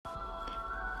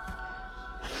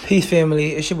Peace,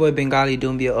 family. It's your boy Bengali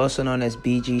Doumbia, also known as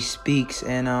BG Speaks,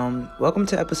 and welcome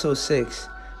to episode 6.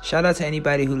 Shout out to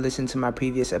anybody who listened to my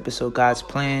previous episode, God's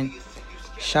Plan.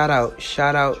 Shout out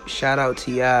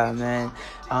to y'all, man.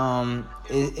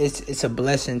 It's a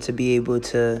blessing to be able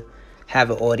to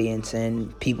have an audience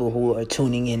and people who are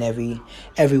tuning in every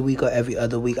week or every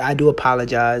other week. I do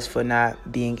apologize for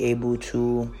not being able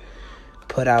to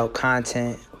put out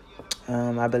content.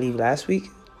 I believe last week.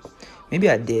 Maybe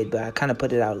I did, but I kind of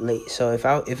put it out late. So if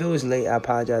it was late, I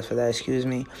apologize for that. Excuse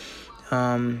me.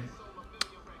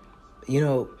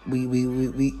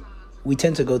 We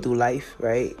tend to go through life,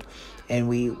 right? And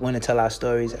we want to tell our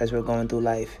stories as we're going through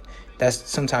life. That's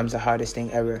sometimes the hardest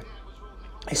thing ever.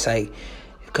 It's like,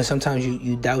 because sometimes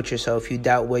you doubt yourself. You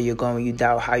doubt where you're going. You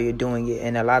doubt how you're doing it.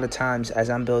 And a lot of times as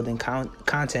I'm building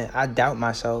content, I doubt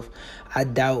myself. I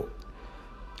doubt,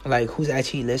 like, who's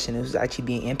actually listening, who's actually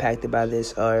being impacted by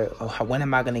this, or when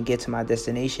am I going to get to my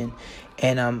destination?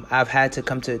 And I've had to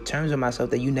come to terms with myself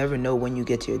that you never know when you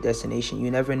get to your destination. You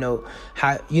never even know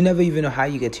how you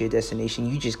get to your destination.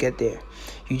 You just get there.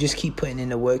 You just keep putting in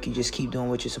the work. You just keep doing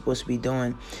what you're supposed to be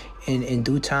doing. And in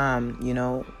due time,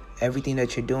 everything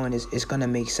that you're doing is going to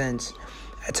make sense.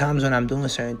 At times when I'm doing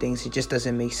certain things, it just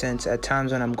doesn't make sense. At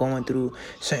times when I'm going through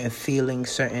certain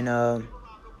feelings, certain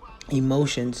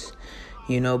emotions,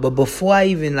 but before I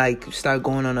even start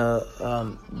going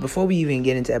on before we even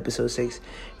get into episode 6,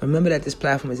 remember that this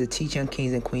platform is to teach young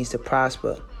kings and queens to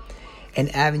prosper, an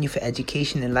avenue for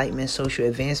education, enlightenment, social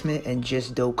advancement, and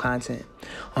just dope content.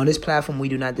 On this platform, we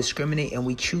do not discriminate, and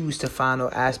we choose to find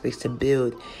all aspects to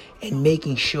build and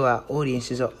making sure our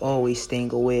audiences are always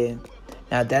staying aware.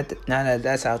 Now that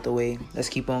that's out the way, let's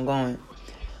keep on going.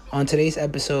 On today's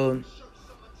episode,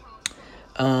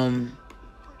 the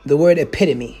word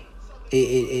epitome.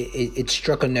 It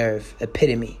struck a nerve.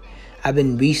 Epitome. I've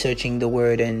been researching the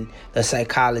word and the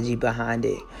psychology behind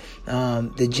it.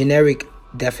 The generic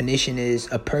definition is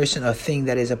a person or thing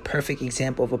that is a perfect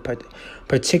example of a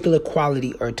particular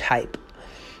quality or type.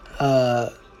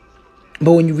 But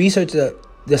when you research the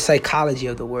psychology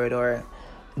of the word or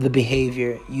the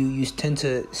behavior, you tend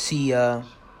to see the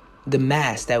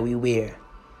mask that we wear.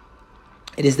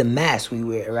 It is the mask we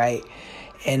wear, right?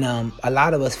 And a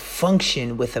lot of us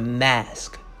function with a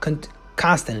mask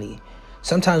constantly.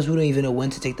 Sometimes we don't even know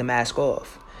when to take the mask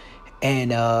off.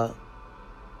 And the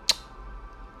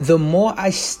more I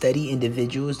study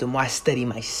individuals, the more I study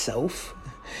myself,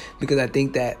 because I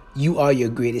think that you are your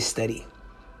greatest study.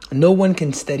 No one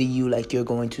can study you like you're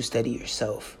going to study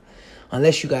yourself,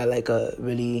 unless you got like a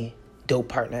really dope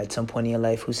partner at some point in your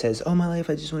life who says, "Oh, my life,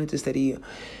 I just wanted to study you."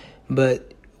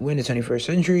 But we're in the 21st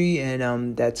century,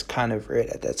 and that's kind of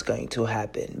rare that's going to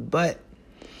happen. But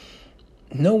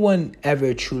no one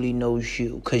ever truly knows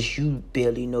you because you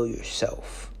barely know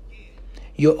yourself.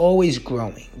 You're always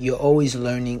growing. You're always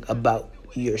learning about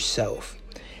yourself.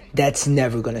 That's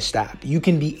never going to stop. You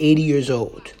can be 80 years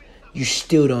old. You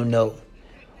still don't know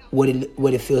what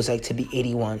it feels like to be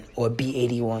 81 or be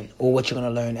 81 or what you're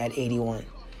going to learn at 81.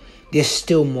 There's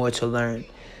still more to learn.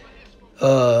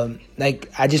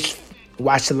 I just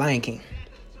watch The Lion King,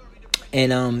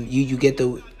 and you get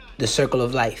the circle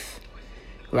of life,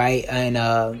 right? And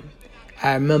I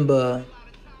remember,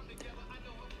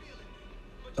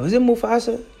 was it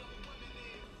Mufasa?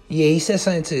 Yeah, he said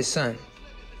something to his son.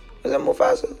 Was that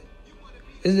Mufasa?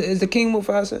 Is the king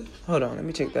Mufasa? Hold on, let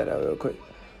me check that out real quick.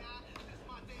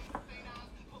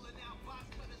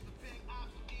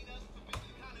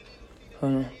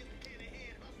 Hold on.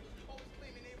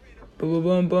 Boom,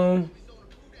 boom, boom.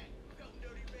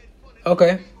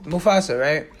 Okay, Mufasa,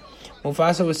 right?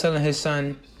 Mufasa was telling his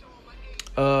son,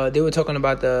 they were talking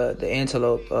about the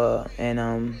antelope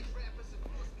and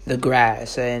the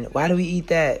grass, and why do we eat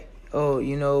that? Oh,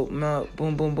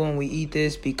 boom, boom, boom, we eat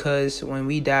this because when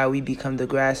we die, we become the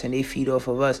grass and they feed off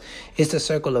of us. It's the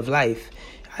circle of life.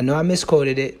 I know I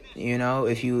misquoted it,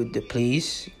 if you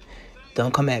please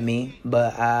don't come at me,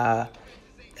 but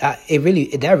that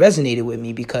resonated with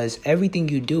me because everything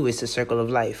you do is the circle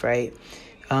of life, right?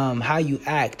 How you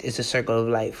act is a circle of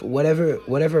life.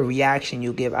 Whatever reaction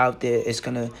you give out there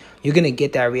you're gonna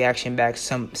get that reaction back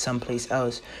someplace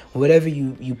else. Whatever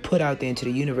you put out there into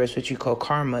the universe, what you call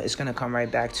karma, is gonna come right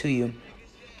back to you.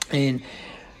 And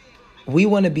I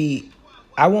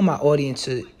want my audience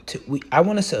I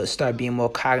want us to start being more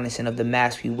cognizant of the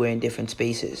masks we wear in different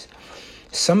spaces.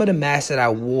 Some of the masks that I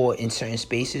wore in certain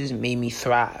spaces made me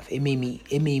thrive. It made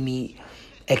me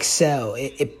excel.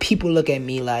 People look at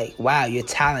me like, wow, you're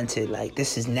talented. Like,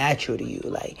 this is natural to you.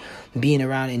 Like, being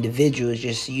around individuals,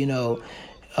 just,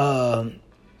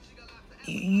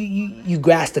 you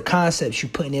grasp the concepts, you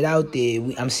putting it out there.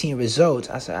 I'm seeing results.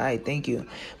 I said, all right, thank you.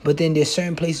 But then there's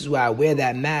certain places where I wear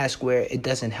that mask where it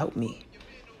doesn't help me.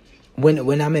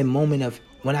 When I'm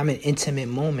in intimate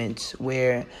moments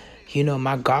where,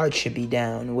 my guard should be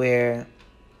down, where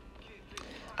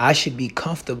I should be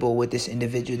comfortable with this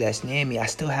individual that's near me, I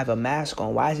still have a mask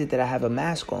on. Why is it that I have a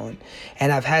mask on?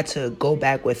 And I've had to go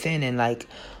back within and like,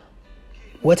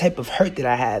 what type of hurt did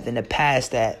I have in the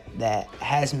past that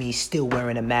has me still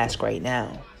wearing a mask right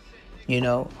now?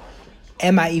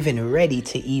 Am I even ready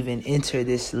to even enter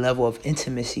this level of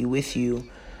intimacy with you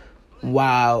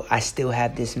while I still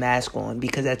have this mask on?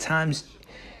 Because at times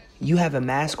you have a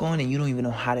mask on and you don't even know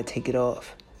how to take it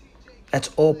off. That's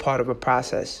all part of a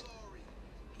process.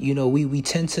 We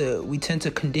tend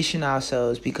to condition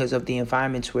ourselves because of the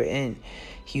environments we're in.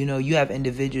 You have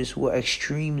individuals who are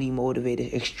extremely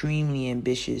motivated, extremely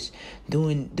ambitious,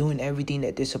 doing everything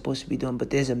that they're supposed to be doing, but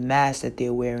there's a mask that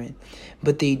they're wearing.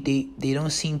 But they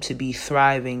don't seem to be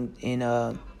thriving in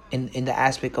the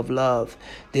aspect of love.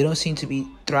 They don't seem to be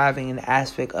thriving in the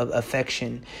aspect of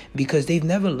affection because they've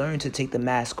never learned to take the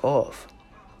mask off.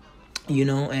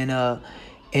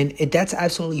 And that's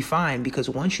absolutely fine, because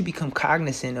once you become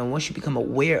cognizant and once you become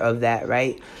aware of that,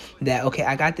 right, that, okay,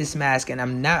 I got this mask and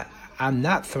I'm not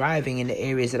thriving in the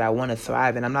areas that I want to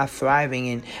thrive in. I'm not thriving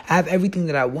in, I have everything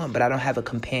that I want, but I don't have a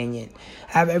companion.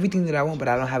 I have everything that I want, but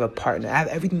I don't have a partner. I have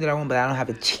everything that I want, but I don't have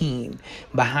a team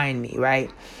behind me,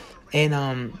 right?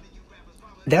 And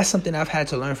that's something I've had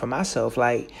to learn for myself.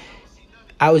 Like,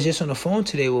 I was just on the phone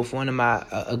today with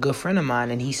a good friend of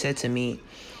mine, and he said to me,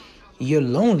 you're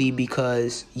lonely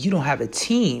because you don't have a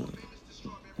team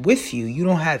with you. You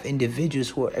don't have individuals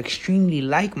who are extremely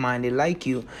like-minded like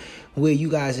you, where you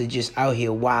guys are just out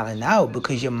here wilding out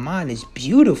because your mind is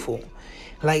beautiful.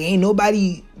 Like, ain't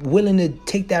nobody willing to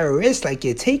take that risk like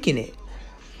you're taking it.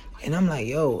 And I'm like,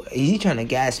 yo, is he trying to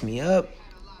gas me up?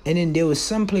 And then there was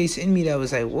some place in me that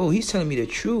was like, whoa, he's telling me the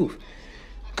truth.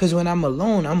 Because when I'm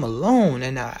alone, I'm alone.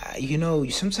 And,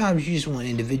 sometimes you just want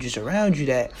individuals around you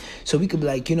that, so we could be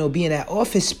like, be in that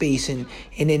office space and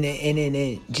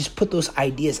then just put those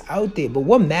ideas out there. But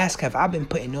what mask have I been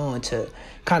putting on to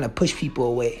kind of push people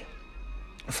away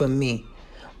from me?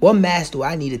 What mask do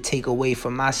I need to take away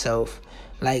from myself?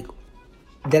 Like,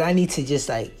 that I need to just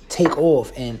like take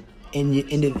off and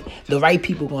the right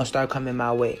people going to start coming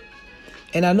my way.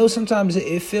 And I know sometimes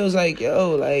it feels like,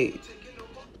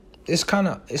 it's kind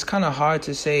of hard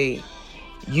to say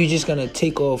you're just going to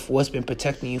take off what's been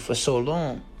protecting you for so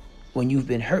long when you've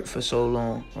been hurt for so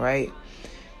long, right?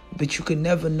 But you can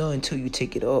never know until you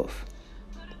take it off.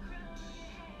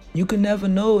 You can never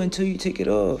know until you take it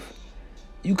off.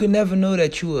 You can never know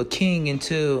that you're a king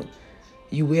until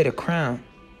you wear the crown.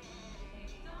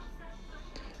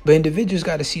 But individuals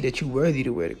got to see that you're worthy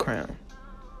to wear the crown.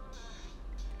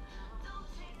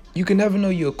 You can never know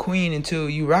you're a queen until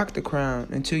you rock the crown,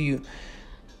 until you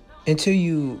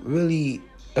really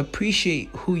appreciate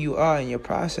who you are in your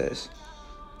process.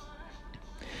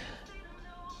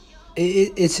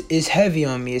 It's heavy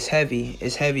on me. It's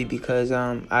heavy because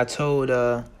I told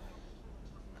a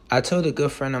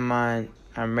good friend of mine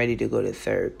I'm ready to go to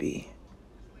therapy.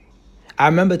 I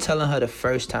remember telling her the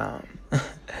first time.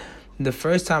 The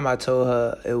first time I told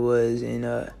her, it was in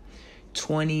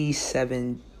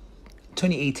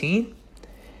 2018.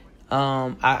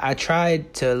 I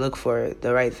tried to look for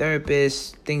the right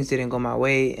therapist. Things didn't go my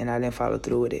way, and I didn't follow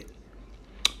through with it.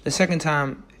 The second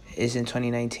time is in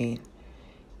 2019,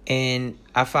 and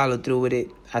I followed through with it.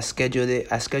 I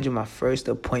scheduled my first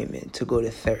appointment to go to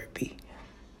therapy.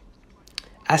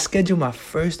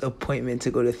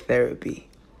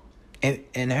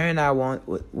 And her and I we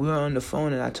were on the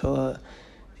phone, and I told her,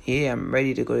 yeah, I'm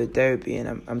ready to go to therapy,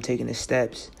 and I'm taking the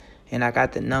steps. And I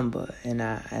got the number, and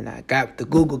I got the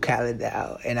Google Calendar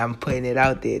out, and I'm putting it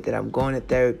out there that I'm going to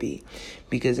therapy,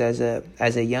 because as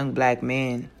a young black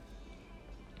man,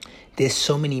 there's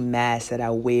so many masks that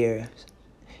I wear,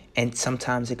 and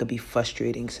sometimes it could be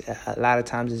frustrating. A lot of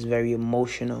times it's very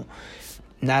emotional.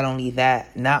 Not only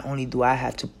do I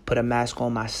have to put a mask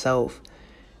on myself,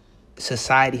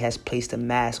 society has placed a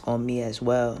mask on me as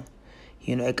well.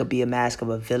 It could be a mask of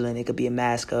a villain. It could be a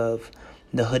mask of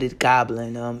the hooded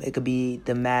goblin. It could be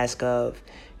the mask of,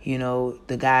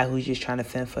 the guy who's just trying to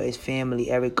fend for his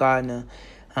family, Eric Gardner.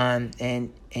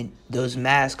 And those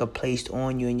masks are placed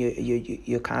on you, and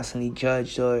you're constantly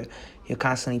judged, or you're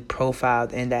constantly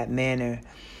profiled in that manner.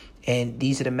 And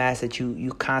these are the masks that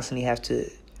you constantly have to,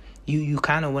 you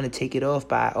kind of want to take it off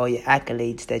by all your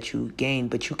accolades that you gain,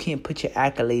 but you can't put your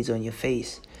accolades on your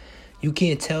face. You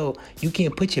can't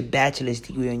put your bachelor's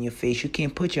degree on your face. You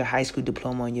can't put your high school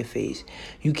diploma on your face.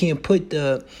 You can't put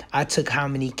I took how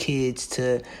many kids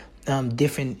to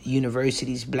different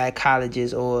universities, black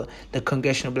colleges, or the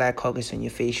Congressional Black Caucus on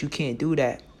your face. You can't do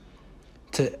that.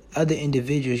 To other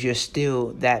individuals, you're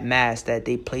still that mask that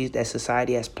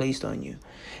society has placed on you.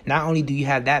 Not only do you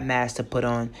have that mask to put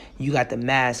on, you got the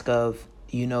mask of,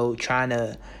 trying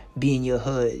to be in your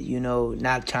hood,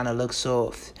 not trying to look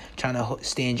soft, trying to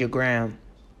stand your ground.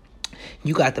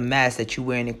 You got the mask that you're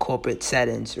wearing in corporate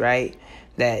settings, right?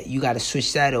 That you got to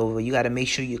switch that over. You got to make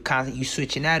sure you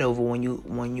switching that over when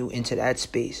you enter that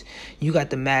space. You got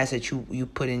the mask that you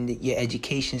put in your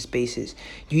education spaces.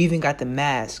 You even got the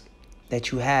mask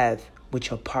that you have with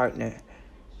your partner.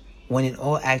 When in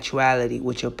all actuality,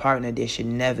 with your partner, there should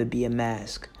never be a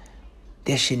mask.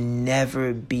 There should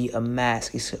never be a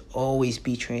mask. It should always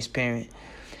be transparent.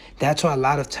 That's why a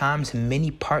lot of times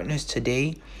many partners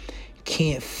today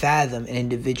can't fathom an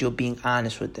individual being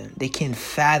honest with them. They can't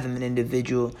fathom an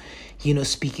individual,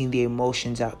 speaking their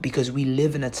emotions out, because we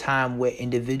live in a time where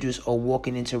individuals are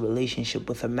walking into a relationship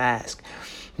with a mask.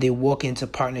 They walk into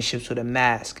partnerships with a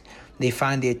mask. They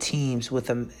find their teams with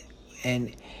them,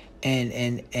 and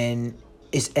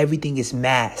it's everything is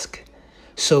mask.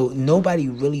 So nobody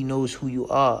really knows who you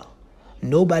are.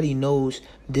 Nobody knows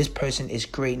this person is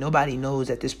great. Nobody knows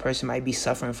that this person might be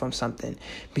suffering from something,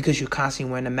 because you're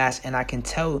constantly wearing a mask. And I can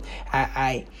tell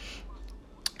I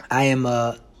am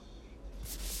a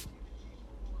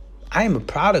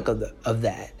product of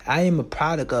that. I am a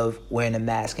product of wearing a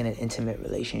mask in an intimate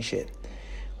relationship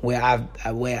where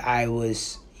I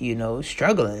was,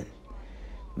 struggling,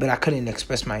 but I couldn't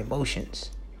express my emotions,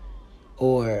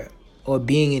 or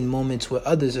being in moments where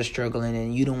others are struggling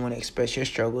and you don't want to express your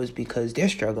struggles because they're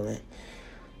struggling.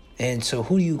 And so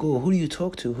who do you go? Who do you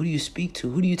talk to? Who do you speak to?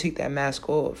 Who do you take that mask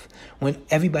off when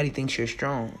everybody thinks you're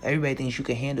strong? Everybody thinks you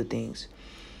can handle things.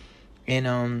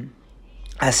 And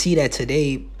I see that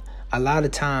today a lot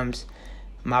of times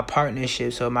my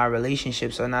partnerships or my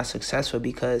relationships are not successful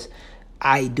because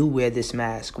I do wear this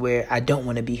mask where I don't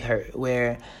want to be hurt,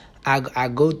 where I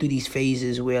go through these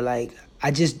phases where, like, I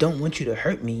just don't want you to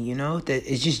hurt me, that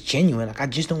it's just genuine. Like, I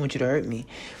just don't want you to hurt me.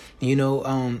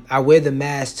 I wear the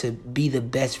mask to be the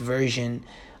best version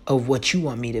of what you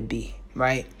want me to be,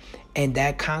 right? And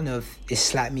that kind of is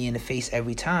slapped me in the face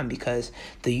every time, because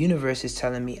the universe is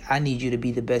telling me I need you to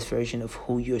be the best version of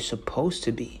who you're supposed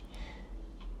to be.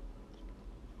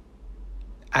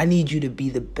 I need you to be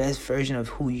the best version of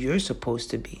who you're supposed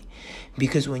to be.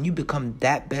 Because when you become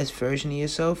that best version of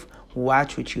yourself,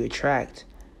 watch what you attract.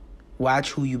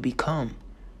 Watch who you become.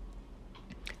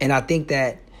 And I think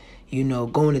that,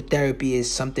 going to therapy is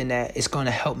something that is going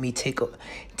to help me take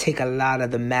a lot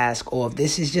of the mask off.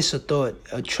 This is just a thought.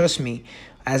 Trust me,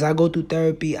 as I go through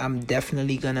therapy, I'm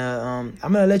definitely going to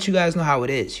let you guys know how it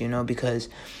is, because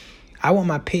I want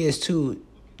my peers too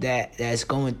that's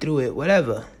going through it,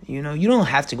 whatever. You don't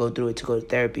have to go through it to go to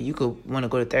therapy. You could want to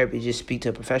go to therapy, just speak to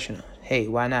a professional. Hey,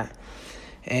 why not?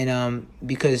 And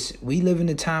because we live in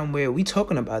a time where we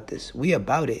talking about this. We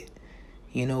about it.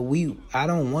 I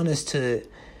don't want us to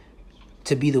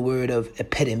be the word of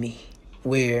epitome,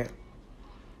 where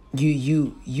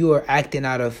you are acting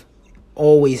out of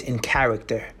always in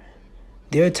character.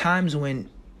 There are times when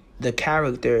the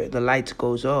character, the lights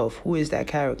goes off. Who is that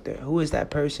character? Who is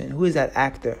that person? Who is that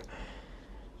actor?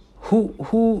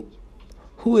 Who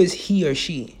is he or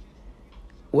she?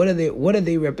 What are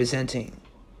they representing?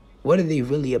 What are they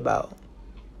really about?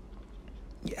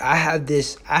 I have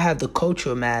the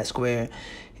cultural mask where,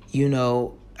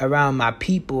 around my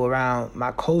people, around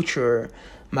my culture,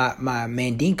 my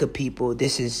Mandinka people,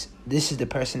 this is the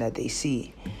person that they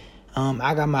see.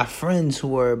 I got my friends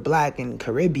who are Black and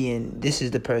Caribbean. This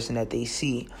is the person that they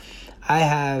see. I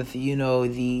have,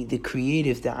 the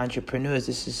creative, the entrepreneurs.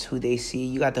 This is who they see.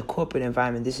 You got the corporate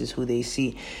environment. This is who they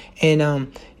see.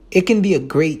 And it can be a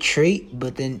great trait,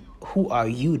 but then who are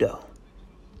you, though?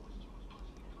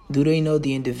 Do they know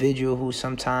the individual who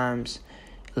sometimes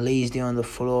lays there on the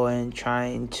floor and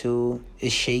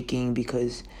is shaking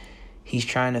because he's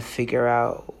trying to figure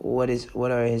out what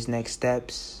are his next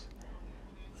steps?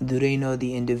 Do they know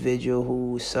the individual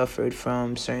who suffered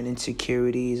from certain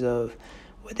insecurities of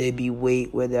whether it be weight,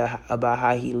 about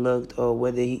how he looked,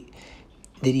 or did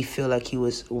he feel like he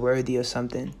was worthy or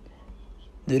something?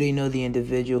 Do they know the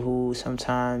individual who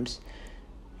sometimes,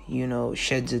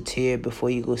 sheds a tear before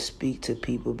he goes speak to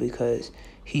people because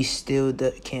he still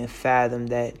can't fathom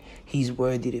that he's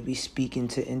worthy to be speaking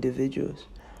to individuals?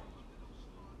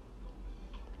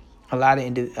 A lot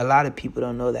of people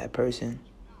don't know that person.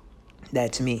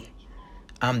 That's me.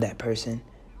 I'm that person.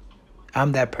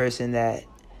 I'm that person that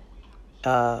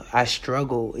I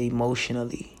struggle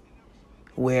emotionally,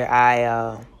 where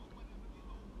I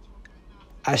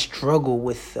struggle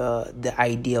with the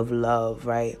idea of love,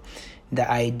 right? The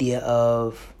idea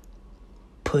of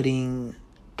placing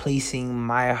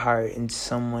my heart in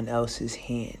someone else's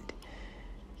hand.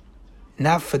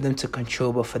 Not for them to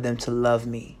control, but for them to love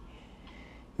me.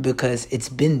 Because it's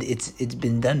been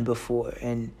done before,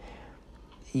 and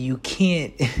you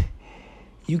can't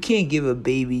you can't give a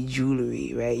baby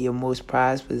jewelry, right? Your most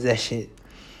prized possession,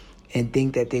 and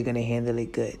think that they're gonna handle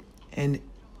it good. And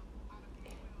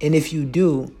if you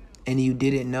do and you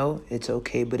didn't know, it's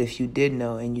okay. But if you did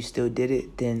know and you still did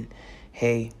it, then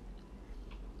hey,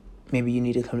 maybe you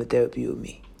need to come to therapy with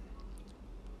me.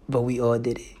 But we all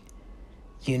did it.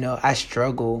 You know, I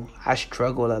struggle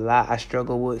a lot. I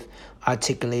struggle with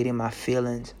articulating my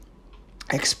feelings,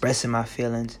 expressing my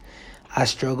feelings. I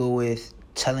struggle with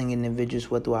telling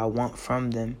individuals what do I want from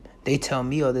them. They tell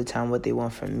me all the time what they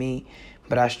want from me,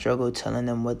 but I struggle telling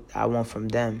them what I want from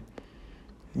them.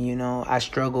 You know, I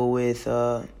struggle with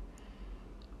I'm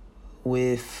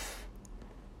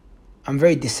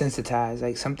very desensitized.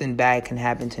 Like, something bad can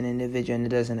happen to an individual and it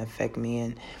doesn't affect me.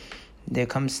 And there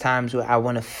comes times where I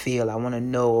want to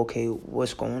know, okay,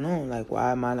 what's going on? Like,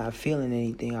 why am I not feeling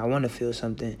anything? I want to feel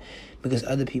something because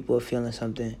other people are feeling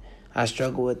something. I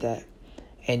struggle with that.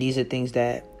 And these are things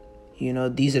that, you know,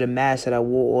 these are the masks that I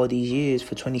wore all these years,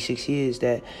 for 26 years,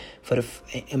 that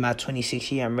in my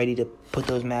 26th year, I'm ready to put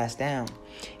those masks down.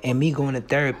 And me going to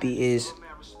therapy is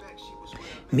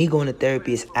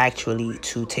actually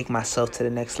to take myself to the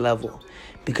next level.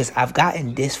 Because I've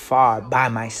gotten this far by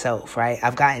myself, right?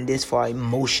 I've gotten this far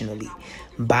emotionally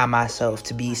by myself,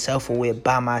 to be self-aware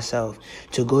by myself,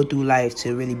 to go through life,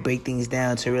 to really break things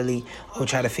down, to really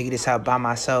try to figure this out by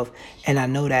myself. And I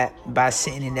know that by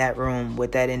sitting in that room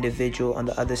with that individual on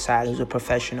the other side who's a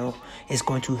professional, it's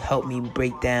going to help me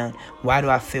break down, why do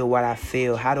I feel what I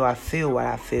feel? How do I feel what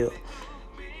I feel?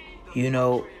 You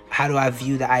know, how do I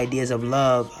view the ideas of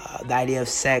love, the idea of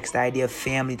sex, the idea of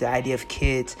family, the idea of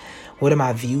kids? What are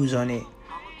my views on it?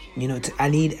 You know, I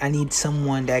need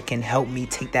someone that can help me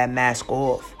take that mask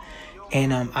off.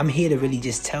 And I'm here to really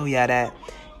just tell y'all that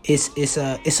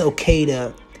it's okay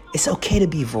to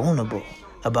be vulnerable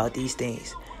about these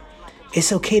things.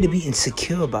 It's okay to be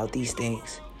insecure about these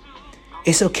things.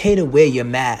 It's okay to wear your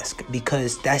mask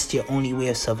because that's your only way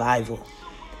of survival.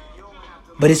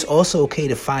 But it's also okay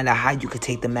to find out how you could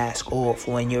take the mask off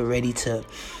when you're ready to,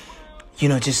 you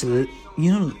know, just, you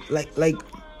know, like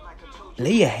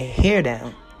lay your hair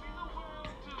down.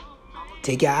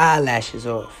 Take your eyelashes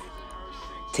off.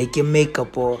 Take your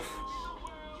makeup off.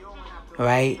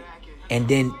 Right? And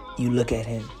then you look at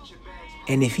him.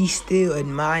 And if he still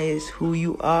admires who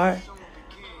you are,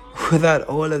 without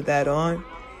all of that on,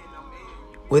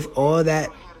 with all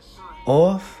that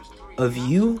off of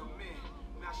you,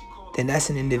 then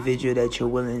that's an individual that you're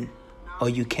willing or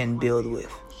you can build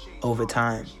with over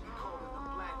time.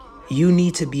 You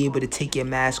need to be able to take your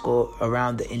mask off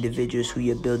around the individuals who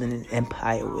you're building an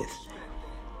empire with.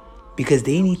 Because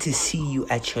they need to see you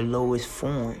at your lowest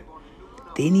form.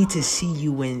 They need to see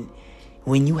you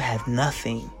when you have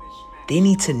nothing. They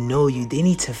need to know you. They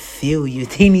need to feel you.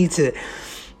 You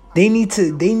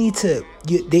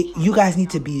guys need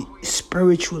to be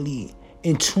spiritually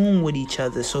in tune with each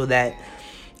other so that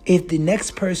if the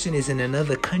next person is in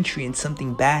another country and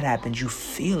something bad happens, you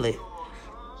feel it.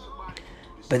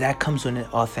 But that comes with an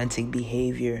authentic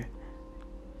behavior.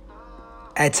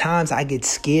 At times, I get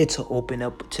scared to open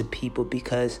up to people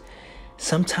because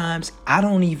sometimes I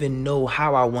don't even know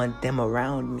how I want them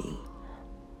around me.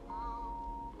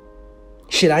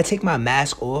 Should I take my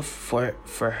mask off for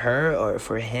her or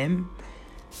for him?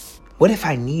 What if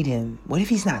I need him? What if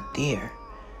he's not there?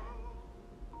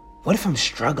 What if I'm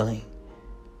struggling?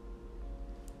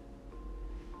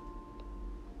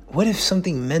 What if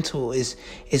something mental is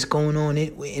going on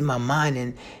in my mind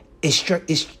and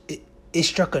it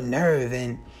struck a nerve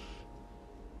and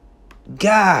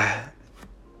God,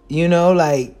 you know,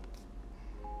 like,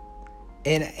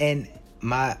 and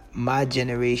my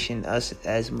generation, us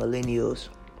as millennials,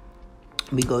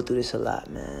 we go through this a lot,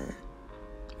 man.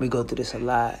 We go through this a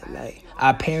lot. Like,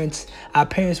 our parents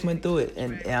went through it,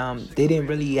 and they didn't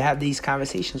really have these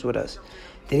conversations with us.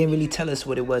 They didn't really tell us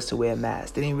what it was to wear a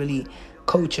mask. They didn't really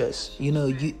coach us. You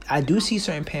know, I do see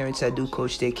certain parents that do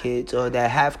coach their kids or that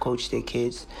have coached their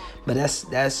kids, but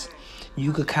that's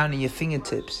you could count on your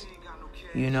fingertips.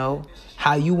 You know,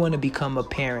 how you want to become a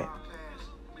parent.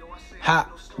 How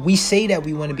we say that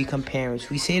we want to become parents.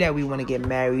 We say that we want to get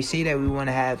married. We say that we want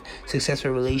to have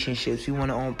successful relationships. We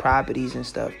want to own properties and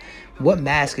stuff. What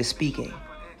mask is speaking?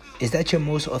 Is that your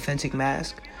most authentic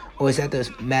mask? Or is that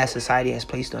the mask society has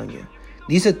placed on you?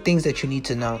 These are things that you need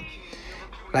to know.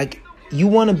 Like, you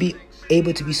want to be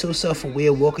able to be so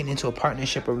self-aware walking into a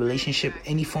partnership or relationship,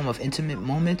 any form of intimate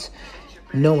moments,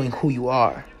 knowing who you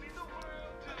are.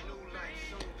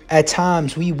 At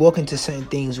times, we walk into certain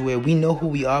things where we know who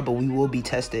we are, but we will be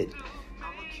tested.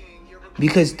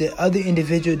 Because the other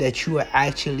individual that you are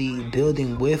actually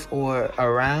building with or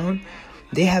around,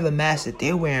 they have a mask that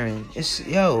they're wearing.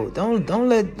 Don't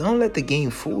let the game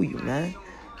fool you, man.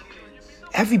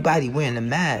 Everybody wearing a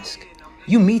mask.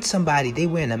 You meet somebody, they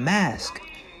wearing a mask.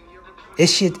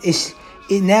 It's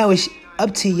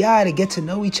up to y'all to get to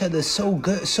know each other so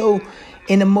good, so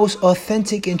in the most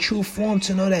authentic and true form,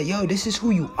 to know that, this is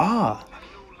who you are.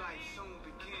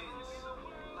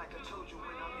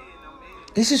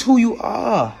 This is who you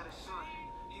are.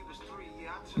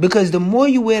 Because the more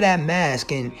you wear that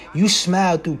mask and you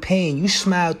smile through pain, you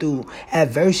smile through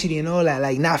adversity and all that,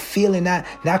 like not feeling,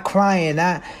 not crying,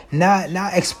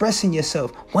 not expressing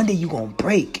yourself, one day you gonna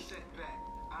break.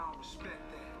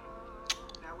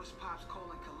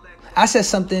 I said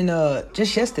something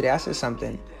just yesterday. I said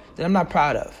something that I'm not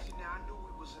proud of.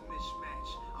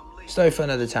 Story for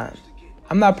another time.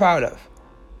 I'm not proud of.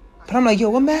 But I'm like,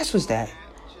 what mask was that?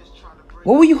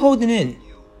 What were you holding in?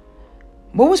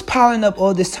 What was piling up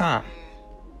all this time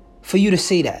for you to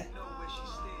say that?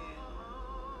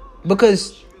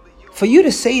 Because for you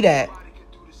to say that,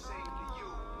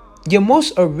 your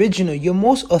most original, your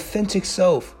most authentic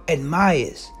self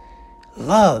admires,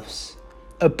 loves,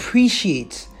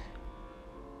 appreciates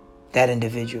that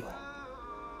individual.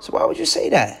 So why would you say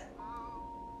that?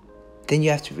 Then you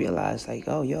have to realize, like,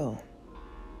 you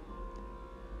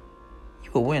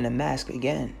were wearing a mask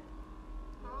again.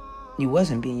 You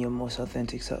wasn't being your most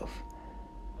authentic self.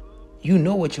 You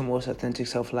know what your most authentic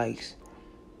self likes,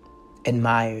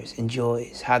 admires,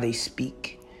 enjoys, how they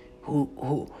speak,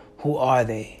 who are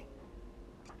they?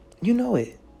 You know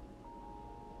it.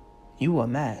 You were a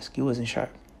mask. You wasn't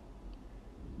sharp.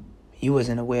 You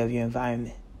wasn't aware of your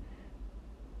environment.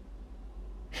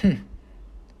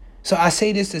 So I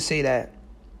say this to say that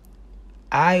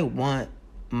I want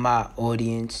my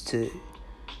audience to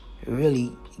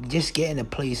really just get in a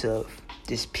place of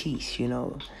this peace,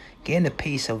 get in a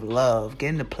place of love, get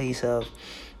in a place of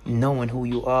knowing who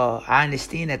you are. I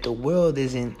understand that the world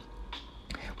isn't,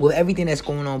 everything that's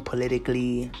going on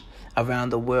politically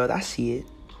around the world, I see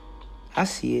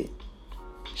it.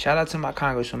 Shout out to my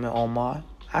Congresswoman Omar.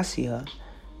 I see her.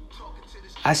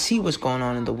 I see what's going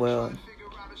on in the world.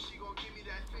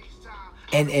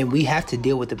 And we have to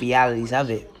deal with the realities of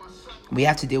it. We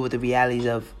have to deal with the realities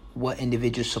of what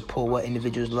individuals support, what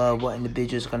individuals love, what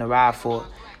individuals are going to ride for.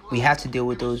 We have to deal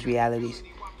with those realities.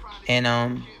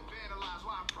 And,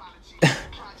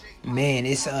 man,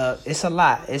 it's a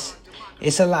lot.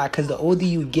 It's a lot, because the older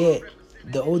you get,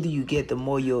 the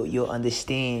more you'll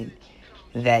understand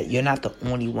that you're not the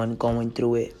only one going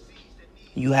through it.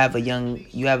 You have a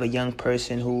young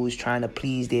person who's trying to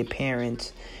please their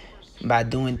parents by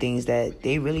doing things that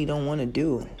they really don't want to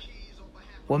do.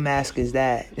 What mask is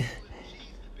that?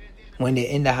 When they're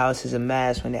in the house is a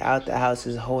mask. When they're out the house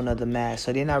is a whole nother mask.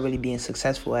 So they're not really being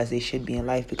successful as they should be in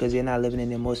life, because they're not living in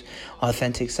their most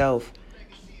authentic self.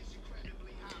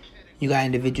 You got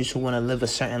individuals who want to live a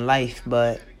certain life,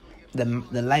 but the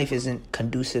life isn't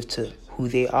conducive to who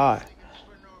they are.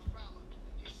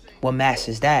 What mask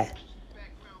is that?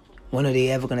 When are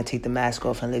they ever going to take the mask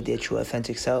off and live their true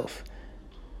authentic self?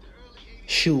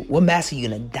 Shoot, what mask are you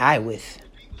going to die with?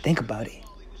 Think about it.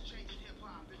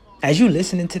 As you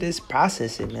listening to this,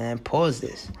 process it, man. Pause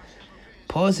this.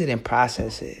 Pause it and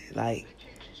process it. Like,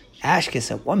 ask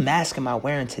yourself, what mask am I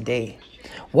wearing today?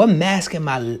 What mask am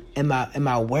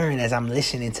I wearing as I'm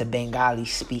listening to Bengali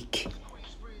speak?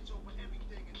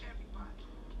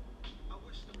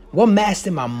 What mask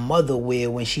did my mother wear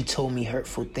when she told me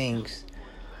hurtful things?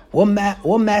 What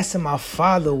mask did my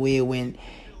father wear when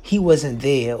he wasn't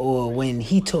there, or when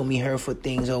he told me hurtful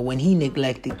things, or when he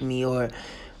neglected me, or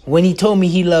when he told me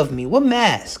he loved me? What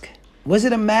mask? Was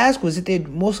it a mask? Was it their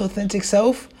most authentic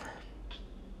self?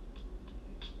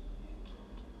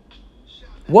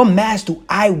 What mask do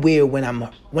I wear when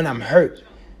I'm hurt?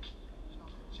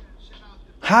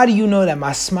 How do you know that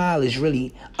my smile is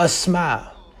really a smile?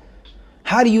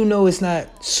 How do you know it's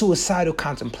not suicidal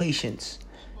contemplations?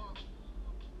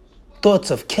 Thoughts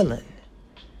of killing.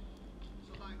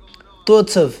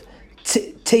 Thoughts of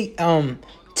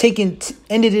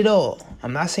ended it all.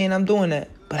 I'm not saying I'm doing that.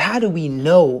 But how do we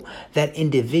know that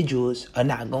individuals are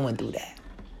not going through that?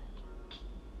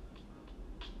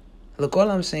 Look,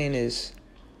 all I'm saying is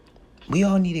we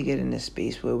all need to get in this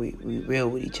space where we real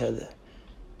with each other.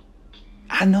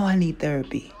 I know I need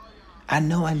therapy. I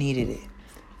know I needed it.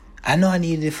 I know I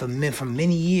needed it for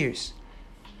many years.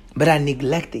 But I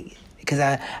neglected it because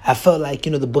I felt like,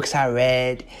 the books I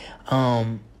read,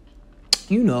 the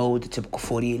typical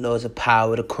 48 Laws of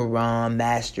Power, the Quran,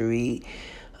 Mastery,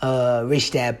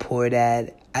 Rich Dad, Poor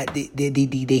Dad,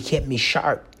 they kept me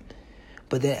sharp.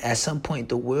 But then at some point,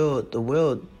 the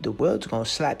world's gonna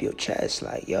slap your chest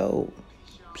like, yo,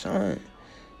 son,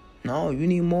 no, you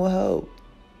need more help.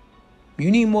 You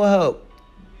need more help.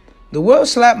 The world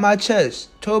slapped my chest,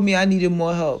 told me I needed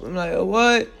more help. I'm like,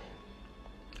 what?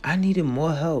 I needed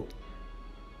more help.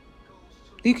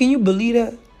 Can you believe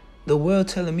that? The world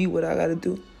telling me what I gotta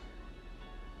do.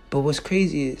 But what's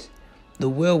crazy is the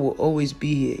world will always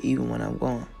be here even when I'm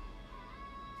gone.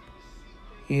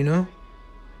 The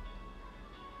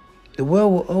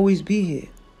world will always be here.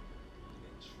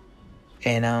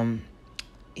 And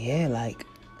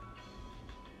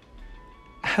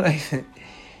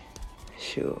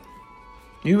sure.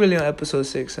 You really on episode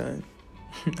 6, son.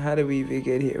 How did we even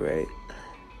get here, right?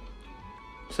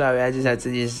 Sorry, I just had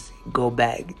to go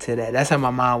back to that. That's how my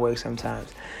mind works sometimes.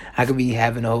 I could be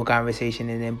having a whole conversation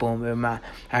and then boom,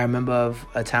 I remember of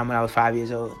a time when I was 5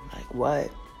 years old. Like, what?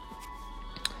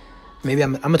 Maybe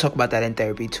I'm gonna talk about that in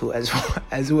therapy too as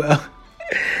well.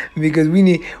 Because we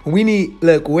need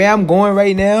look, where I'm going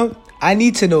right now, I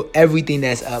need to know everything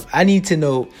that's up. I need to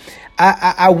know.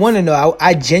 I want to know.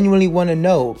 I genuinely want to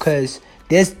know, because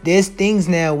there's things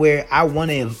now where I want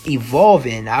to evolve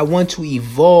in. I want to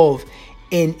evolve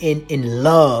in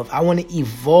love. I want to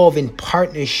evolve in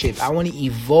partnership. I want to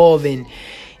evolve in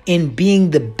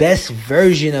being the best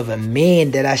version of a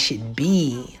man that I should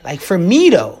be. Like, for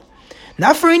me though,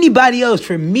 not for anybody else.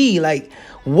 For me, like,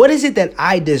 what is it that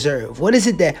I deserve? What is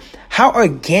it how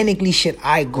organically should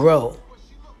I grow?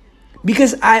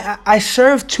 Because I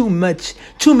serve too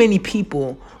many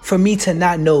people for me to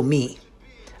not know me.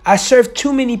 I serve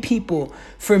too many people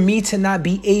for me to not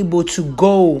be able to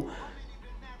go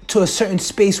to a certain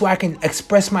space where I can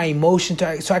express my emotion,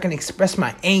 so I can express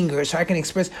my anger, so I can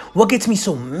express what gets me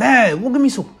so mad, what gets me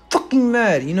so fucking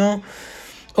mad,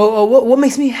 or what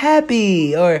makes me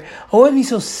happy, or what makes me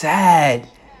so sad.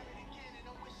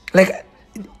 Like,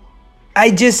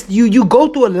 you go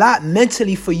through a lot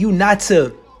mentally for you not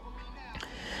to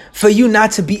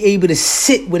be able to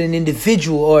sit with an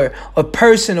individual or a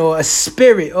person or a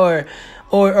spirit or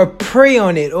pray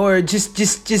on it, or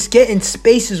just get in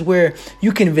spaces where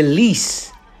you can release.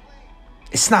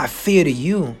 It's not fair to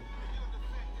you.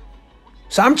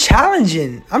 So I'm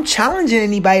challenging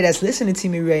anybody that's listening to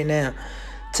me right now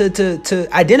to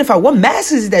identify what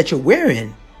mask is it that you're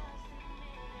wearing.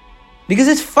 Because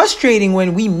it's frustrating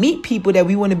when we meet people that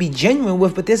we want to be genuine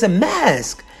with, but there's a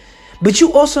mask. But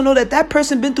you also know that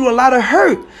person been through a lot of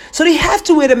hurt, so they have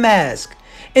to wear the mask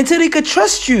until they could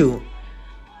trust you.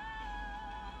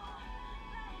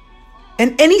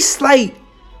 And any slight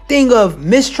thing of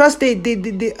mistrust, they're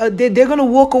gonna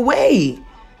walk away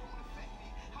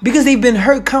because they've been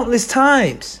hurt countless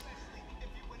times.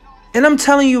 And I'm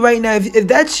telling you right now, if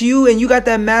that's you and you got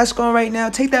that mask on right now,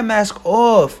 take that mask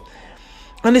off.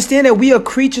 Understand that we are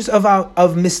creatures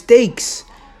of mistakes.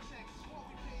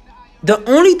 The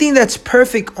only thing that's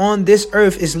perfect on this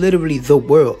earth is literally the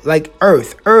world. Like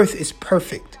Earth. Earth is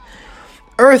perfect.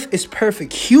 Earth is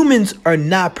perfect. Humans are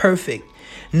not perfect.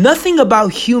 Nothing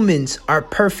about humans are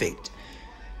perfect.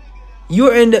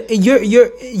 You're in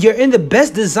the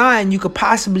best design you could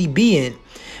possibly be in.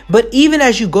 But even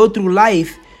as you go through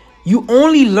life, you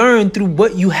only learn through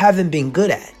what you haven't been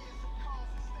good at.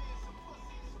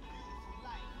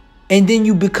 And then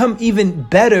you become even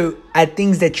better at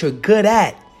things that you're good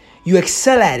at. You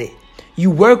excel at it.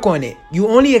 You work on it. You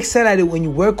only excel at it when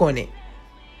you work on it.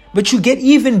 But you get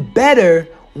even better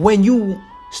when you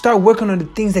start working on the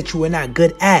things that you were not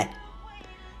good at.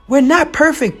 We're not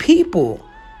perfect people.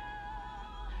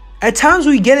 At times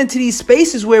we get into these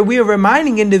spaces where we are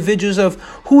reminding individuals of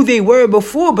who they were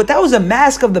before, but that was a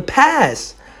mask of the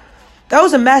past. That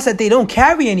was a mask that they don't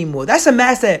carry anymore. That's a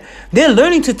mask that they're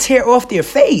learning to tear off their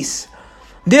face.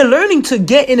 They're learning to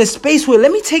get in a space where,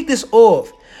 let me take this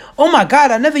off. Oh my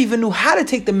God, I never even knew how to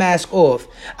take the mask off.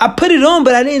 I put it on,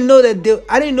 but I didn't know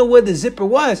I didn't know where the zipper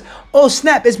was. Oh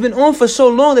snap, it's been on for so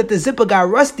long that the zipper got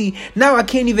rusty. Now I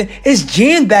can't even, it's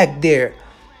jammed back there.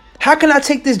 How can I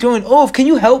take this joint off? Can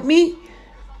you help me?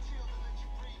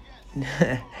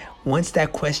 Once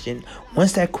that question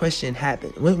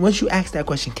happens, once you ask that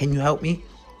question, can you help me?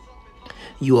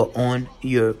 You are on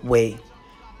your way.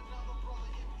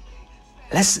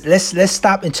 Let's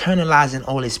stop internalizing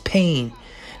all this pain.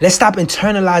 Let's stop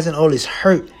internalizing all this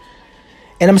hurt.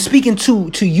 And I'm speaking to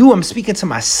you. I'm speaking to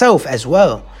myself as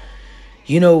well.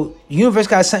 universe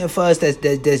got something for us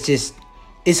that's just,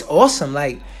 it's awesome.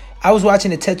 Like, I was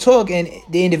watching a TED Talk, and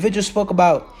the individual spoke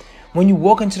about when you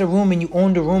walk into the room and you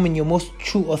own the room in your most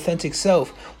true, authentic self.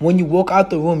 When you walk out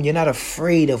the room, you're not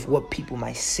afraid of what people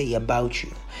might say about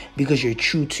you because you're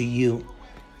true to you.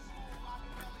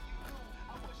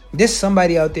 There's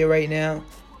somebody out there right now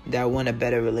that want a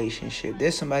better relationship.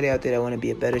 There's somebody out there that want to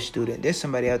be a better student. There's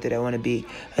somebody out there that want to be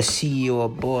a CEO, a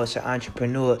boss, an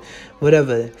entrepreneur,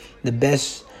 whatever. The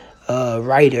best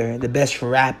writer, the best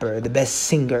rapper, the best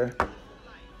singer.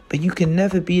 But you can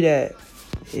never be that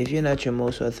if you're not your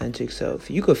most authentic self.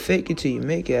 You could fake it till you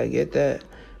make it, I get that.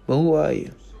 But who are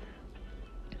you?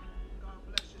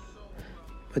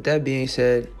 With that being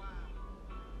said,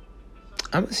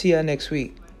 I'm going to see y'all next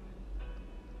week.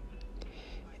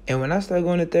 And when I start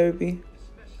going to therapy,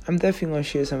 I'm definitely going to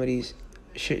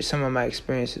share some of my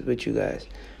experiences with you guys.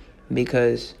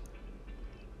 Because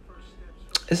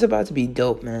it's about to be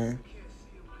dope, man.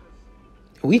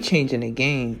 We changing the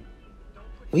game.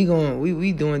 We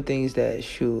doing things that,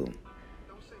 shoot.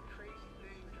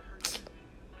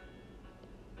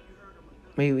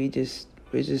 We're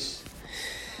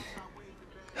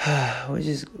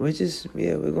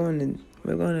going in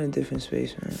a different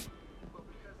space, man.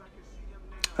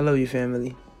 I love you,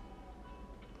 family.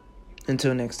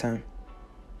 Until next time.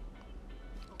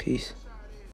 Peace.